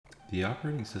The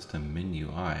operating system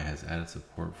MINUI has added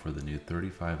support for the new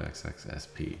 35xx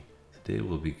SP. Today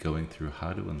we'll be going through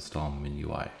how to install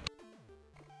MINUI.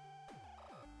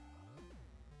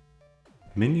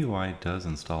 MINUI does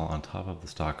install on top of the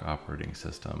stock operating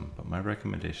system, but my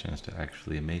recommendation is to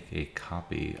actually make a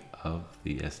copy of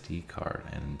the SD card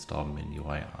and install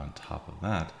MINUI on top of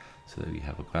that so that you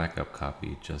have a backup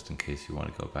copy just in case you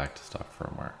want to go back to stock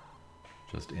firmware.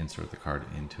 Just insert the card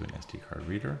into an SD card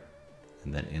reader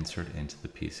and then insert into the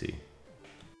PC.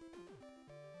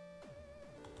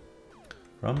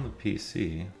 From the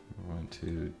PC, we're going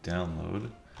to download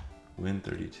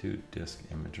Win32 Disk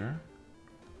Imager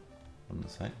from the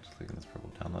site. Just click on this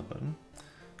purple download button.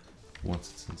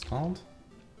 Once it's installed,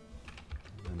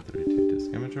 Win32 Disk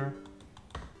Imager,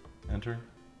 enter.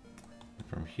 And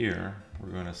from here, we're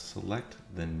going to select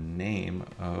the name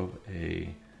of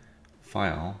a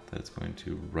file that's going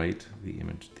to write the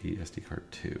image, the SD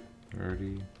card to.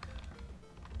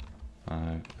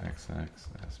 35xx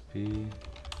SP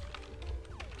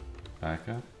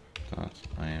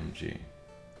backup.img.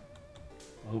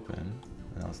 Open,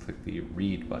 and let's click the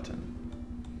read button.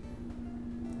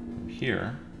 From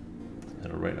here,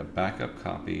 it'll write a backup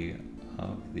copy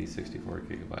of the 64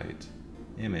 gigabyte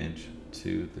image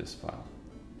to this file.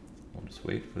 We'll just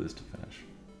wait for this to finish.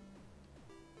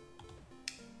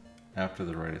 After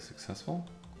the write is successful,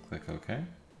 click OK.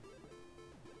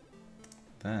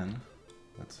 Then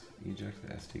let's eject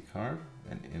the SD card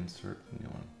and insert the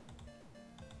new one.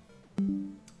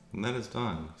 When that is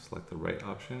done, select the write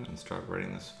option and start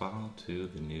writing this file to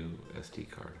the new SD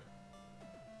card.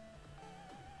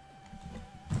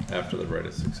 After the write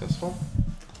is successful,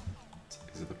 let's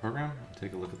exit the program and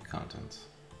take a look at the contents.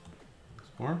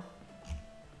 Explore.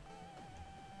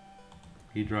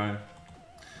 E drive.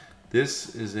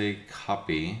 This is a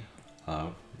copy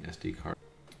of the SD card.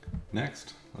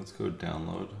 Next, let's go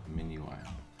download MINUI.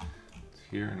 It's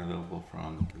here and available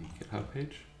from the GitHub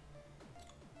page.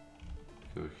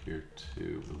 Go here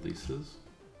to releases.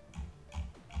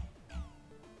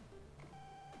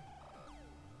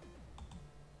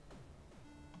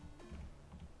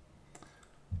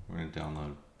 We're going to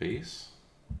download base.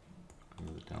 Go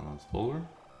to the downloads folder.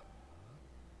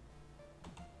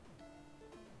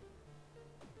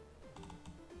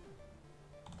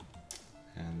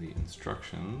 And the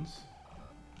instructions.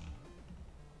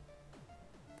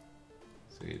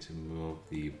 So you get to move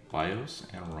the BIOS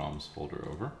and ROMs folder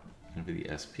over. And for the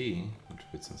SP, which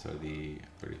fits inside the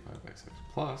 35xx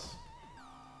Plus,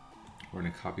 we're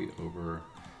going to copy over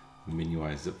the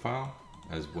MINUI zip file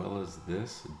as well as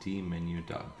this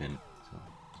dmenu.bin. So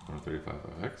let's go to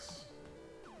 35xx,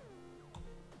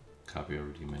 copy over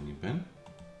dmenu.bin,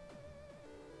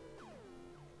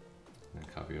 and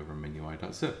copy over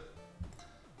MINUI.zip.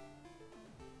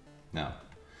 Now,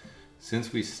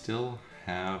 since we still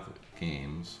have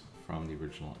games from the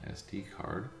original SD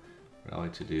card, what I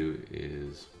like to do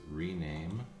is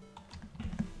rename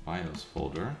BIOS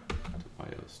folder to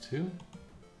BIOS 2.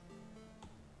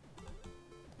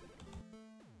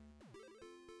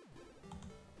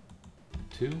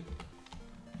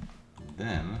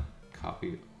 Then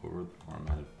copy over the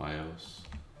formatted BIOS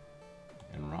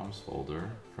and ROMs folder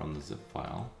from the zip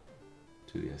file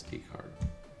to the SD card.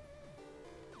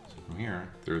 So from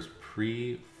here, there's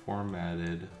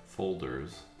pre-formatted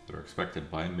folders that are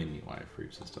expected by MINUI for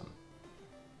each system.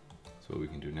 So what we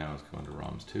can do now is go into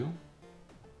ROMs 2,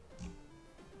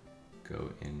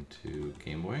 go into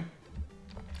Game Boy,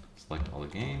 select all the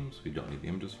games, we don't need the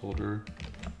images folder,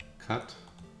 cut,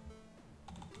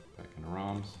 back into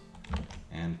ROMs,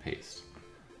 and paste.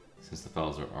 Since the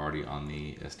files are already on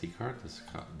the SD card,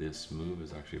 this move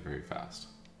is actually very fast.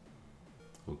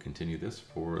 We'll continue this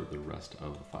for the rest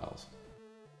of the files.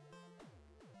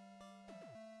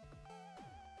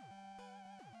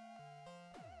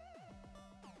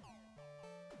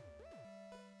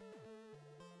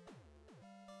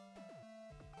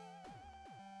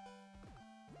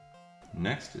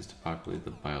 Next is to populate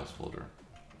the BIOS folder.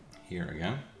 Here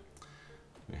again,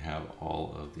 we have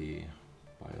all of the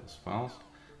BIOS files.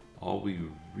 All we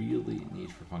really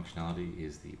need for functionality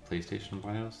is the PlayStation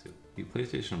BIOS. The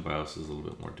PlayStation BIOS is a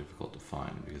little bit more difficult to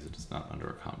find because it is not under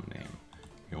a common name.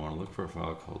 You want to look for a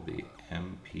file called the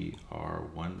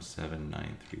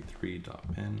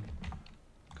mpr17933.bin,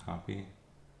 copy,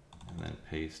 and then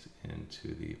paste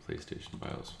into the PlayStation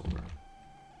BIOS folder.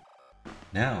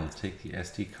 Now let's take the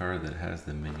SD card that has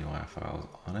the MINUI files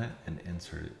on it and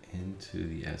insert it into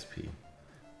the SP.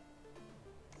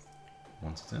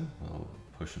 Once it's in, we'll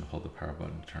push and hold the power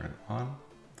button to turn it on,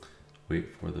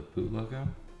 wait for the boot logo,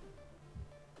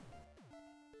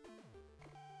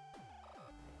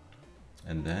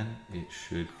 and then it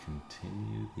should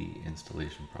continue the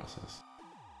installation process.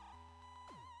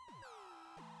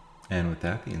 And with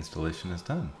that, the installation is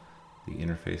done. The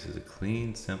interface is a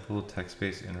clean, simple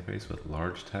text-based interface with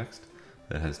large text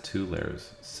that has two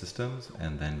layers, systems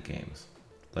and then games.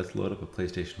 Let's load up a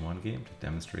PlayStation 1 game to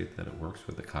demonstrate that it works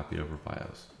with the copied over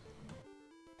BIOS.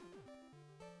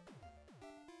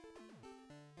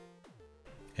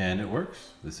 And it works.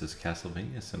 This is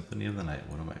Castlevania Symphony of the Night,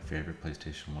 one of my favorite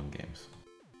PlayStation 1 games.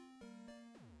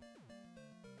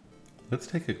 Let's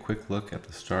take a quick look at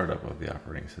the startup of the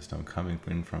operating system coming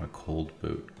in from a cold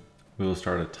boot. We will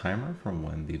start a timer from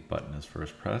when the button is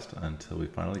first pressed until we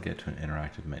finally get to an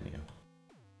interactive menu.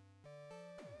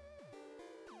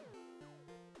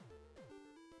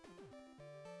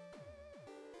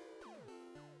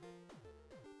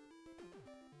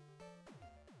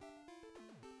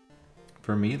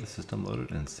 For me, the system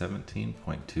loaded in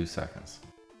 17.2 seconds.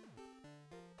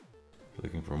 If you're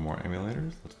looking for more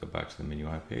emulators, let's go back to the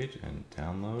MINUI page and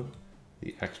download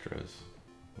the extras,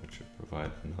 which should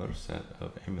provide another set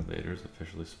of emulators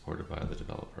officially supported by the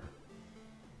developer.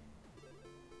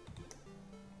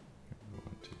 Go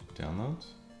into Downloads,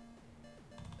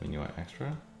 MINUI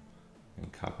Extra,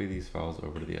 and copy these files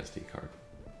over to the SD card.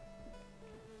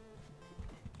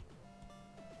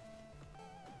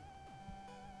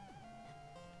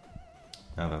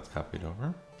 Now that's copied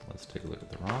over, let's take a look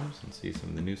at the ROMs and see some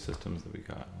of the new systems that we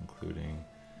got, including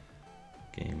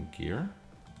Game Gear,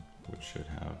 which should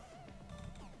have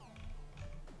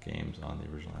games on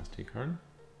the original SD card.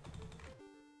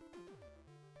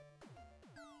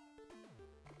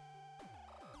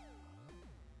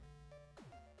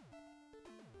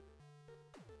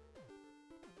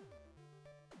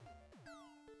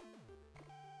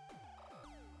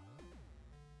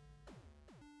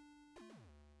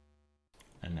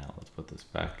 And now let's put this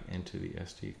back into the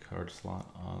SD card slot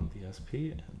on the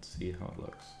SP and see how it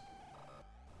looks.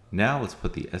 Now let's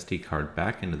put the SD card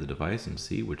back into the device and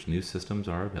see which new systems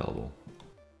are available.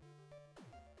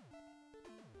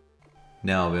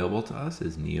 Now available to us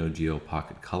is Neo Geo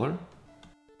Pocket Color,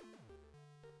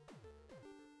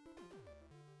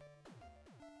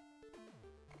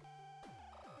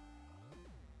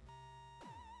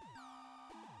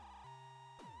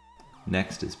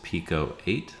 next is Pico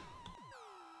 8,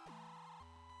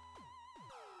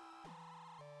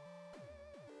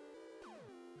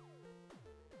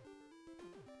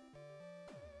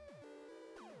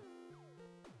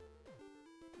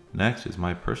 next is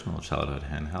my personal childhood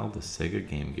handheld, the Sega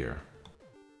Game Gear.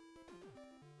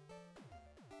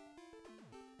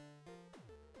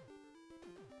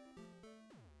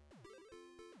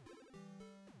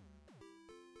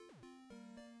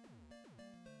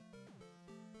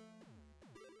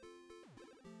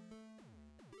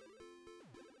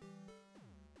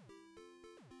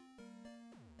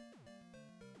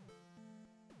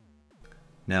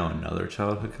 Now another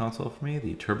childhood console for me,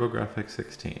 the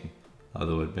TurboGrafx-16.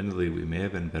 Although admittedly we may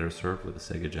have been better served with the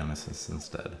Sega Genesis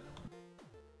instead.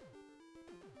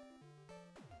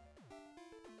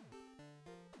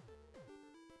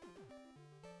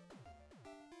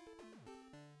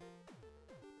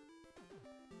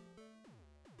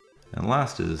 And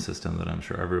last is a system that I'm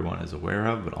sure everyone is aware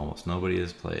of, but almost nobody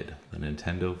has played, the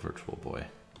Nintendo Virtual Boy.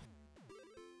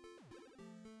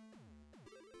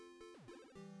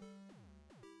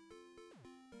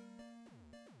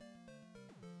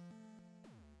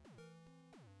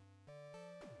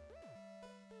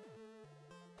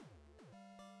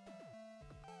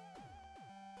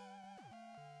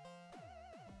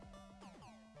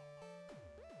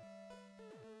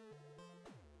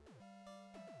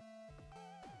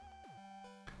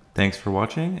 Thanks for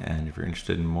watching, and if you're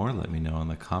interested in more, let me know in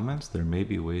the comments. There may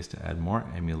be ways to add more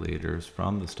emulators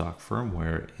from the stock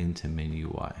firmware into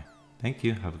MINUI. Thank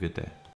you, have a good day.